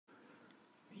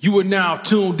You are now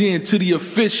tuned in to the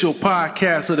official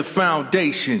podcast of the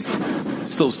Foundation.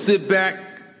 So sit back,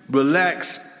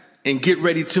 relax, and get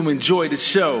ready to enjoy the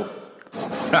show. The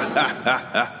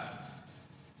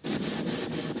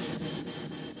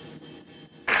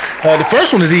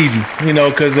first one is easy,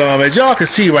 because as y'all can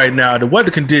see right now, the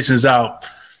weather conditions out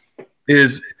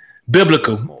is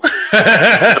biblical.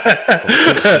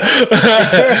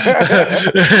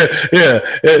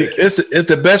 It's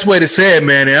the best way to say it,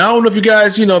 man. And I don't know if you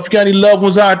guys, if you got any loved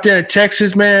ones out there in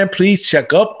Texas, man, please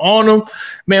check up on them,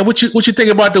 man. What you think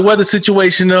about the weather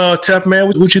situation, Tef, man?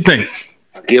 What you think?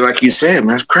 Yeah, like you said,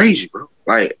 man, it's crazy, bro.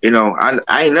 Like,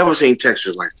 I ain't never seen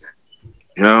Texas like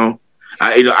that.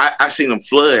 I seen them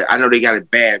flood. I know they got a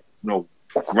bad,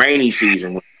 rainy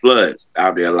season with floods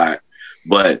out there a lot,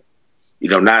 but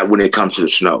not when it comes to the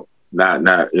snow. Not,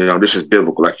 this is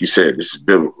biblical. Like you said, this is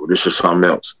biblical. This is something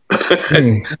else.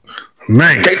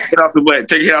 Man. Take it off the butt.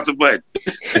 Take it off the butt.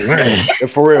 Man.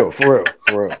 For real.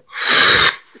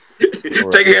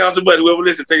 Take it off the butt. Whoever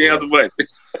listen, take it off the butt.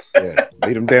 Yeah.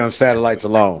 Leave them damn satellites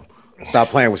alone. Stop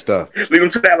playing with stuff. Leave them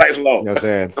satellites alone. You know what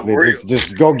I'm saying?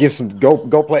 Just go get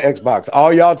go play Xbox.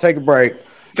 All y'all take a break.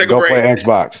 Go play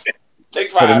Xbox.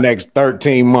 Take 5. For the next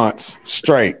 13 months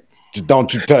straight. Just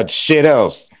don't you touch shit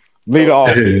else. Lead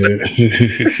off.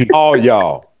 All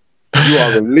y'all. You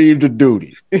are relieved of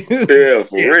duty. Yeah,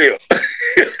 for real.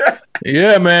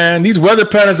 Yeah, man. These weather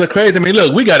patterns are crazy. I mean,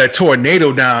 look, we got a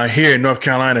tornado down here in North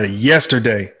Carolina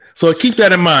yesterday. So keep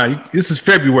that in mind. This is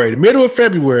February, the middle of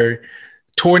February.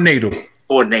 Tornadoes.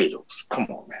 Come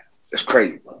on, man. That's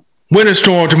crazy, bro. Winter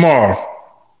storm tomorrow.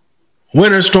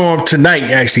 Winter storm tonight,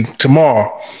 actually,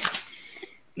 tomorrow.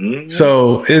 Mm-hmm.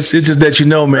 So it's just that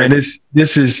man,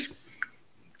 this is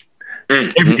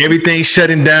everything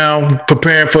shutting down,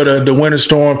 preparing for the winter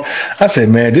storm. I said,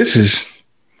 man, this is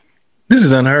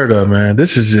unheard of, man.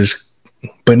 This is just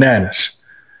bananas.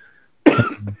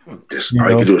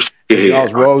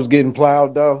 Y'all's roads getting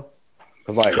plowed though?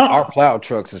 Because our plow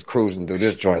trucks is cruising through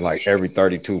this joint like every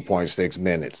 32.6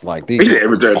 minutes. Like these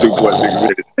every 32.6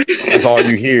 minutes. That's all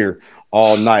you hear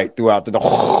all night throughout the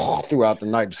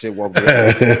night. The shit woke me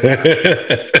up.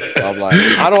 So I'm like,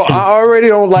 I already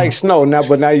don't like snow now,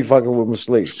 but now you fucking with my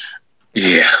sleep.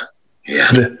 Yeah.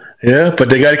 Yeah, but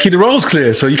they got to keep the roads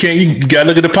clear, so you got to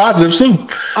look at the positives too.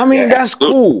 I mean, that's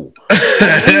cool.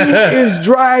 Is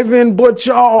driving, but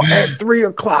y'all at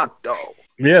 3:00 though.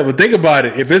 Yeah, but think about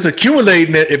it. If it's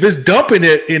accumulating it, if it's dumping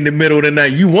it in the middle of the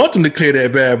night, you want them to clear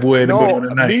that bad boy in the middle of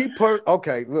the night.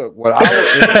 Okay, look, if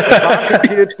I could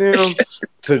get them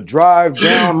to drive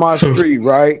down my street,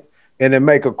 right, and then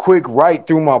make a quick right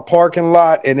through my parking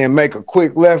lot and then make a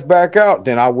quick left back out,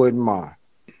 then I wouldn't mind.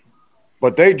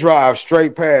 But they drive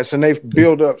straight past and they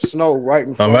build up snow right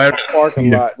in front of the parking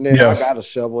lot, and then I got to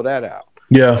shovel that out.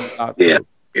 Yeah.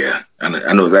 Yeah, I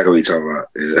know exactly what you're talking about.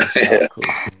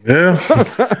 Yeah.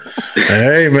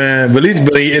 Hey, man. But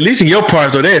at least in your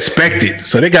parts, though, they expect it.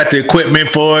 So they got the equipment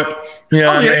for it. You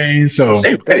know what I mean? So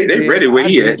they ready where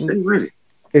he at. They ready.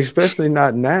 Especially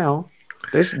not now.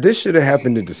 This should have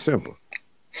happened in December.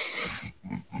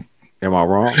 Am I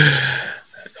wrong?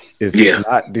 It's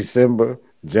not December,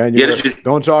 January.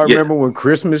 Don't y'all remember when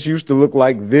Christmas used to look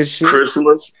like this shit?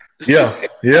 Christmas? Yeah.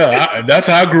 That's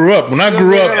how I grew up. When I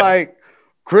grew up, like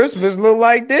Christmas look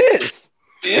like this.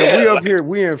 Yeah. And we up here,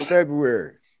 we in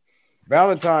February.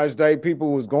 Valentine's Day,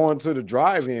 people was going to the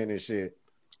drive-in and shit.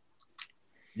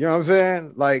 You know what I'm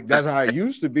saying? Like that's how it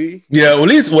used to be. Yeah, at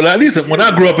least when I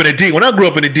grew up in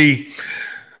the D,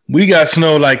 we got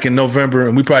snow like in November,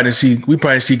 and we probably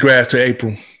didn't see grass to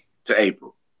April. We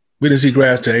didn't see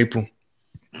grass to April.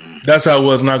 That's how it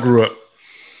was when I grew up.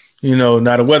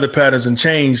 Now the weather patterns and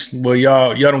changed. Well,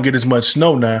 y'all don't get as much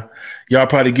snow now. Y'all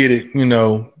probably get it,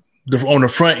 on the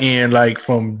front end, like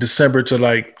from December to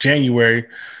like January.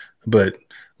 But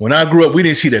when I grew up, we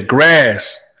didn't see the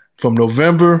grass from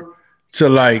November to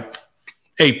like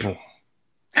April.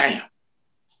 Damn.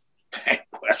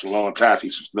 That's a long time to see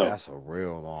some snow. That's a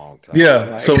real long time.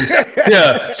 Yeah. So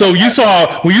So when you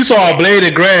saw a blade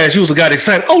of grass, you got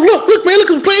excited. Oh, look, man,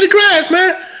 look at the blade of grass,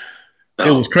 man.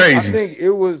 It was crazy.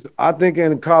 I think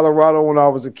in Colorado when I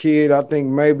was a kid, I think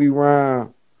maybe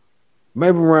around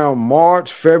February,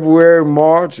 March,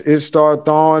 it started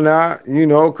thawing out,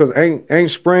 because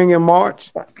ain't spring in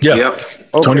March. Yeah. Yep.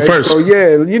 Okay, 21st. So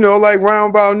yeah, like round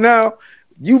about now,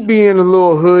 you be in a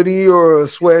little hoodie or a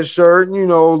sweatshirt,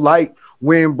 light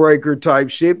windbreaker type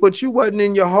shit, but you wasn't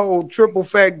in your whole triple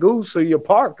fat goose or your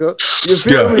parka. You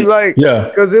feel me? Like,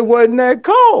 because it wasn't that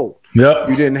cold. Yeah.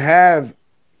 You didn't have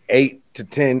 8 to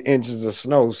 10 inches of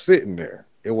snow sitting there.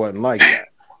 It wasn't like that.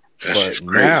 But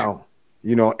now,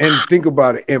 and think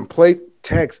about it. In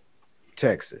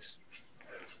Texas.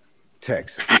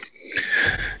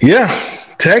 Yeah,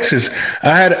 Texas.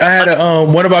 I had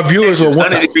one of our viewers or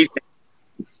one.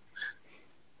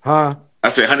 Huh? I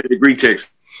said 100-degree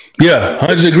Texas. Yeah,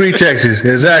 100-degree Texas.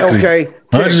 Exactly. Okay.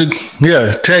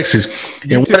 Yeah, Texas.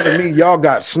 You telling me y'all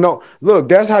got snow? Look,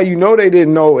 that's how you know they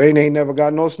didn't know and they never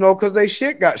got no snow because they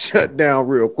shit got shut down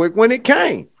real quick when it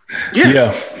came.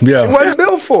 Yeah. It wasn't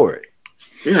built for it.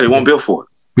 Yeah, they weren't built for it.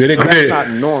 Yeah, that's not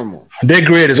normal. Their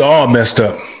grid is all messed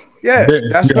up. Yeah,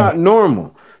 that's not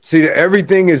normal. See,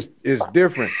 everything is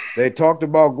different. They talked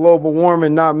about global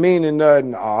warming not meaning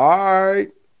nothing. All right.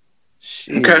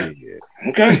 Shit.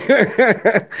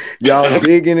 Okay. Y'all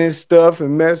digging in stuff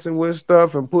and messing with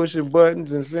stuff and pushing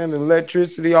buttons and sending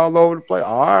electricity all over the place.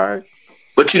 All right.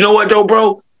 But you know what, though,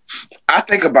 bro? I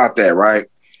think about that, right?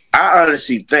 I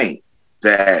honestly think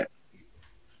that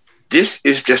this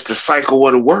is just the cycle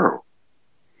of the world.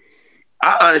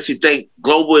 I honestly think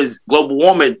global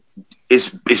warming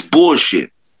is bullshit.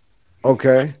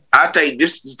 Okay. I think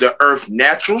this is the Earth's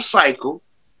natural cycle.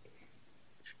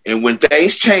 And when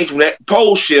things change, when that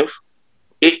pole shift,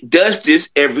 it does this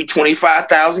every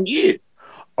 25,000 years.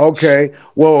 Okay.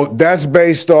 Well, that's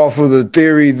based off of the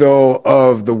theory, though,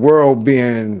 of the world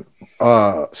being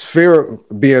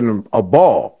being a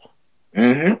ball.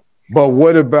 Mm-hmm. But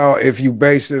what about if you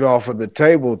base it off of the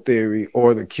table theory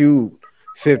or the cube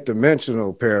fifth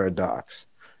dimensional paradox?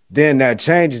 Then that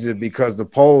changes it because the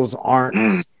poles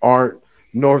aren't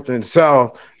north and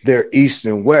south, they're east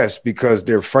and west because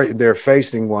they're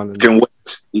facing one another.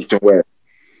 East and west.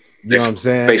 You know what I'm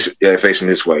saying? Facing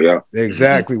this way, yeah.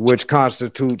 Exactly, which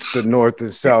constitutes the north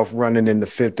and south running in the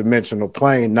fifth dimensional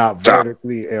plane, not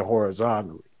vertically and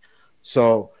horizontally.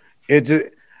 So it just.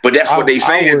 But that's what they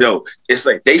saying though. It's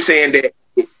like they saying that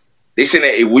it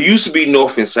used to be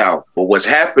north and south, but what's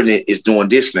happening is doing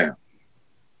this now.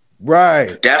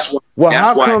 Right. That's what. Well,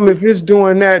 how come if it's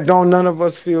doing that, don't none of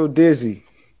us feel dizzy?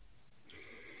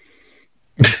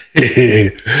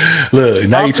 Look,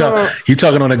 now you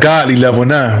talking on a godly level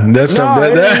now. That's it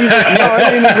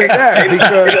ain't even that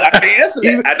because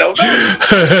I don't know.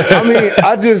 I mean,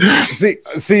 I just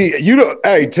see you don't.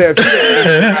 Hey, Tef, you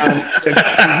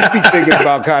be thinking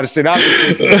about kind of shit. I be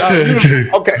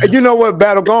thinking. Okay, you know what?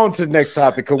 Battle. Go on to the next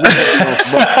topic because go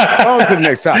on to the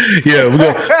next topic. Yeah, we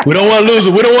don't want to lose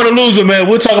it. We don't want to lose it, man.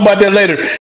 We'll talk about that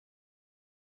later.